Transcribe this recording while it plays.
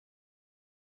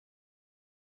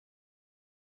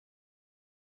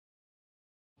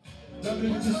Dub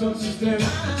Livity Sound System.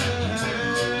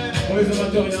 Pour les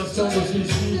amateurs et ensemble aussi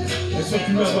ici. Et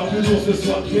surtout avoir du lourd ce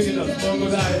soir. Keny Knots, Mungo,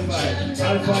 Hifi,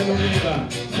 Alpha, Omega,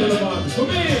 Solomon.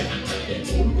 Come here!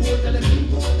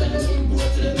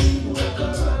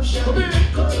 Come here!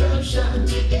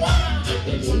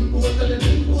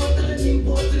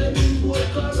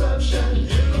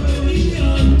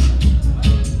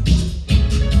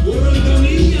 World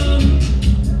dominion.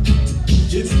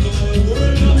 It's called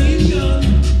world dominion.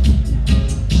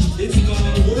 It's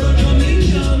called world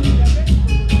dominion.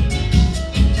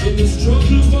 In the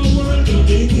struggle for world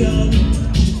dominion,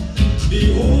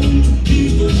 behold,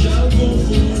 people shall go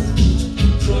forth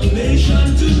from nation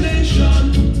to nation.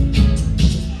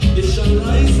 It shall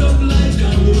rise up like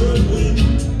a whirlwind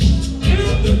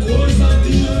from the course of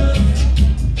the earth,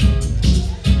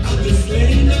 and the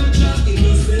slain of Jah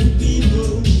innocent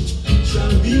people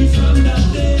shall be from that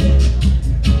day,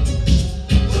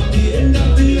 from the end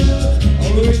of the earth,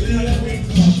 all the way to the end.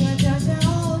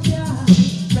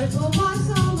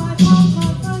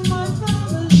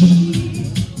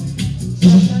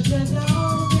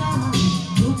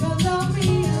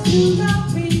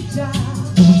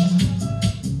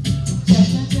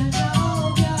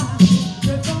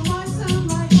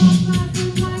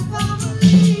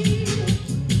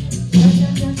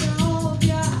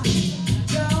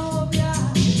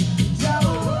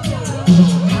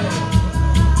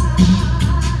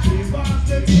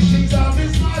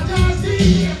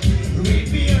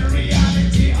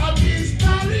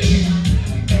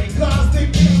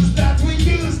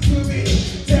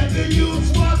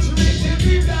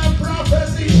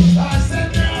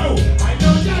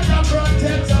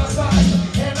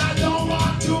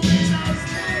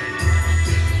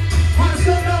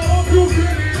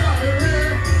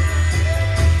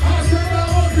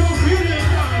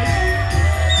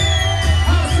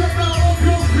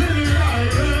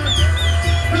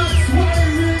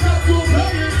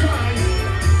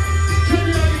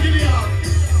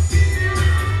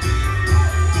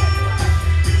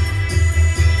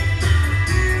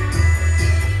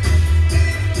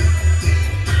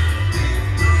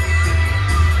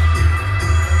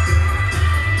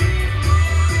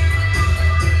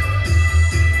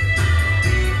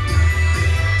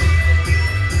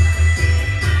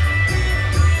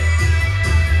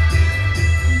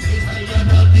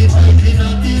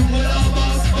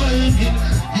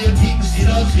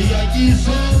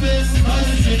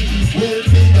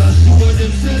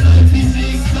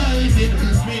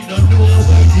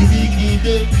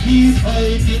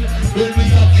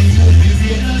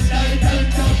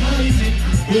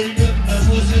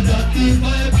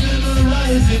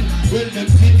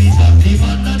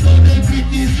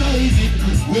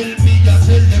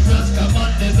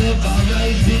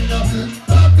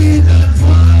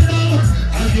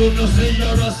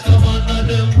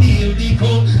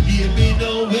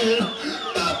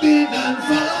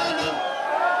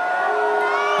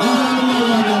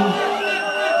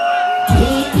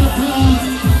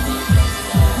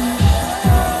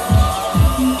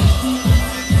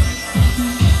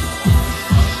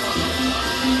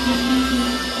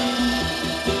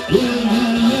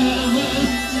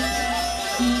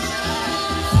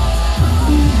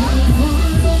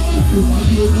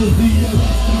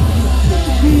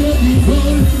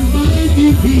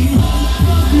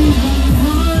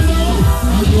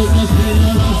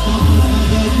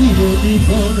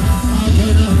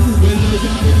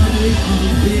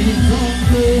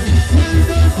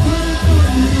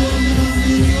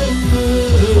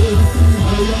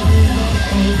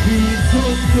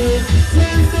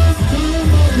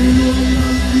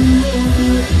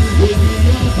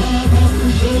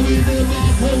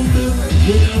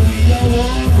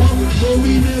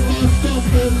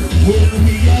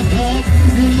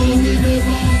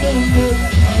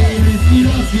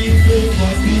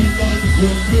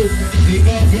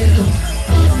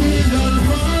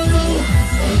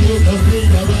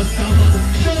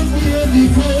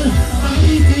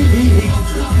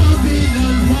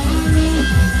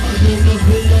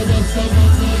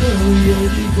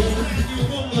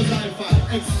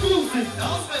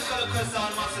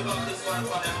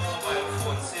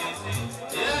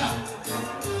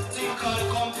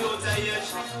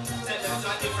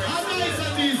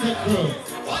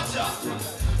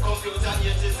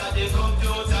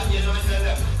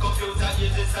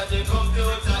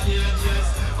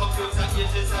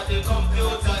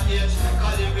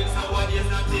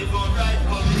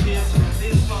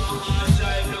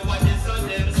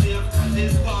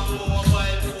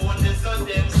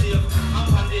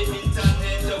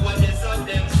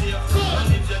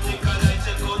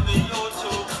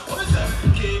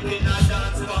 Keeping a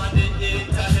dance on the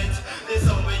internet.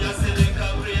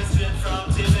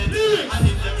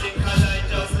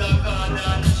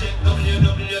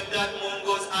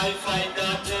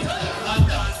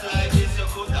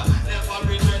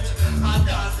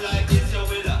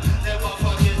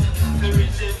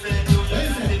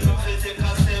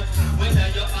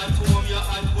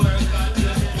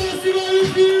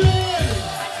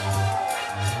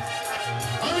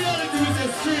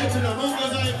 straight to the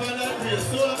Mungo's eye for that place.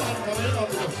 So I'm coming up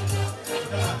with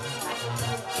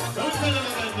don't tell them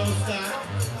about no star.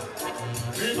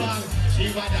 Ribbon,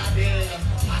 Shiva da there,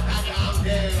 Ata down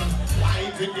there. Why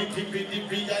did the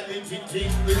big and the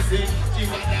ting we say?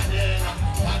 Shiva da there,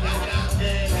 Ata down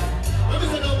there. Let me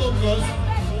say no Mungo's.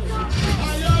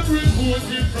 I am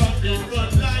reporting from the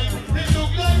front line. They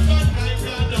look like bad guys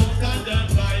and don't stand and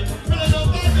fight. But I don't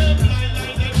buy them blind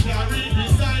like them carry the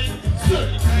sign.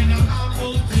 Certain kind of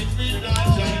arms treat me not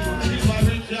shine. If I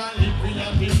reach and live, we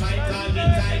have to fight all the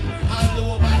time. All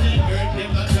over the earth,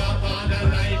 them a drop on the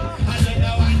line. And then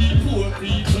now when the poor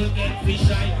people get fish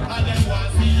eye. And then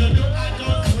once you do, I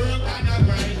just work and I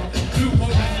grind. Look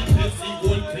how the place the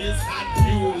gold place and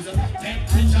views.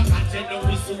 Temperature and then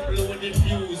we so blow the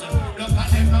fuse. Look at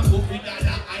them and go with that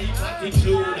high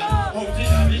attitude. Out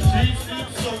in the streets, look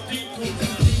something to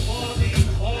tell the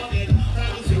morning.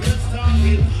 Time to get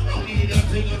started. No need a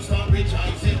thing of start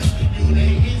rejoicing. New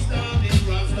day is starting.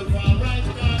 Rastafari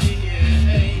starting,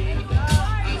 yeah.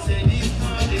 I said this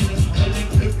morning, telling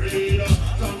the breeder.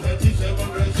 From 37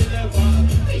 verse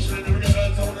 11. Nation of the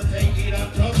earth, I wanna take it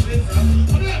up, just listen.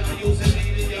 I'm not gonna use the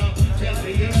media. Tell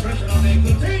the impression I make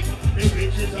a take. The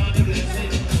riches are the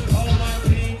blessing. All my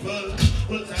people,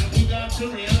 well, time we got to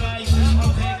realize.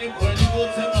 I'm taking for the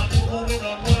good to man, moving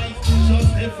on wise.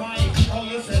 Justify how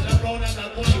you said I'm brown and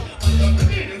I'm white. I'm not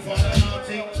reading for the now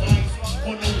think twice.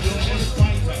 Oh no, you're a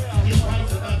fighter. You're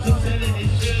fighter not to selling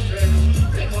his children.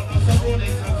 They want us some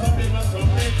running, some people must have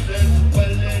mixed them.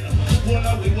 Well then,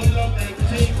 well we will love them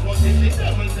take. What if the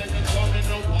devil said it's coming,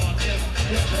 no one them.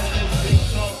 They're calling big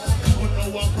stuff. But no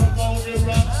one promote the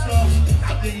rock stuff.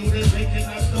 After you the thinking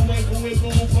that's the way we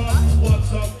move on.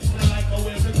 What's up? Not like a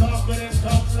way to talk with them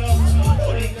tough love.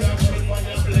 Oh, they can't wait for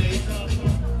your blaze up.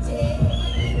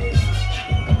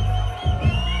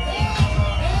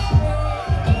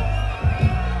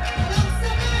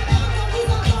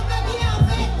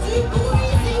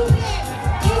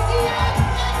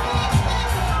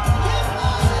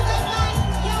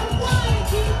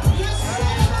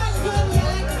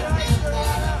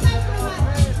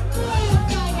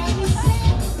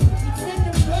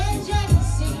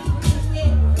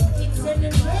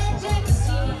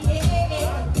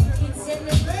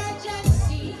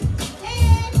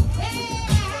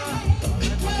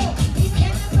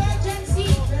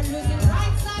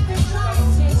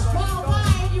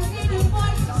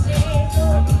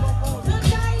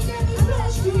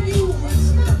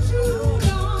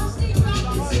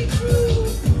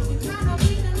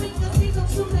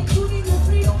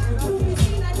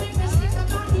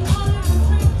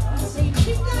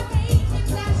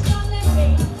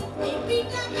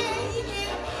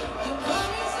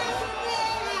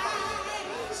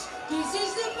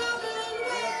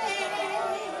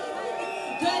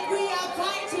 That we are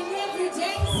fighting every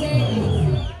day, say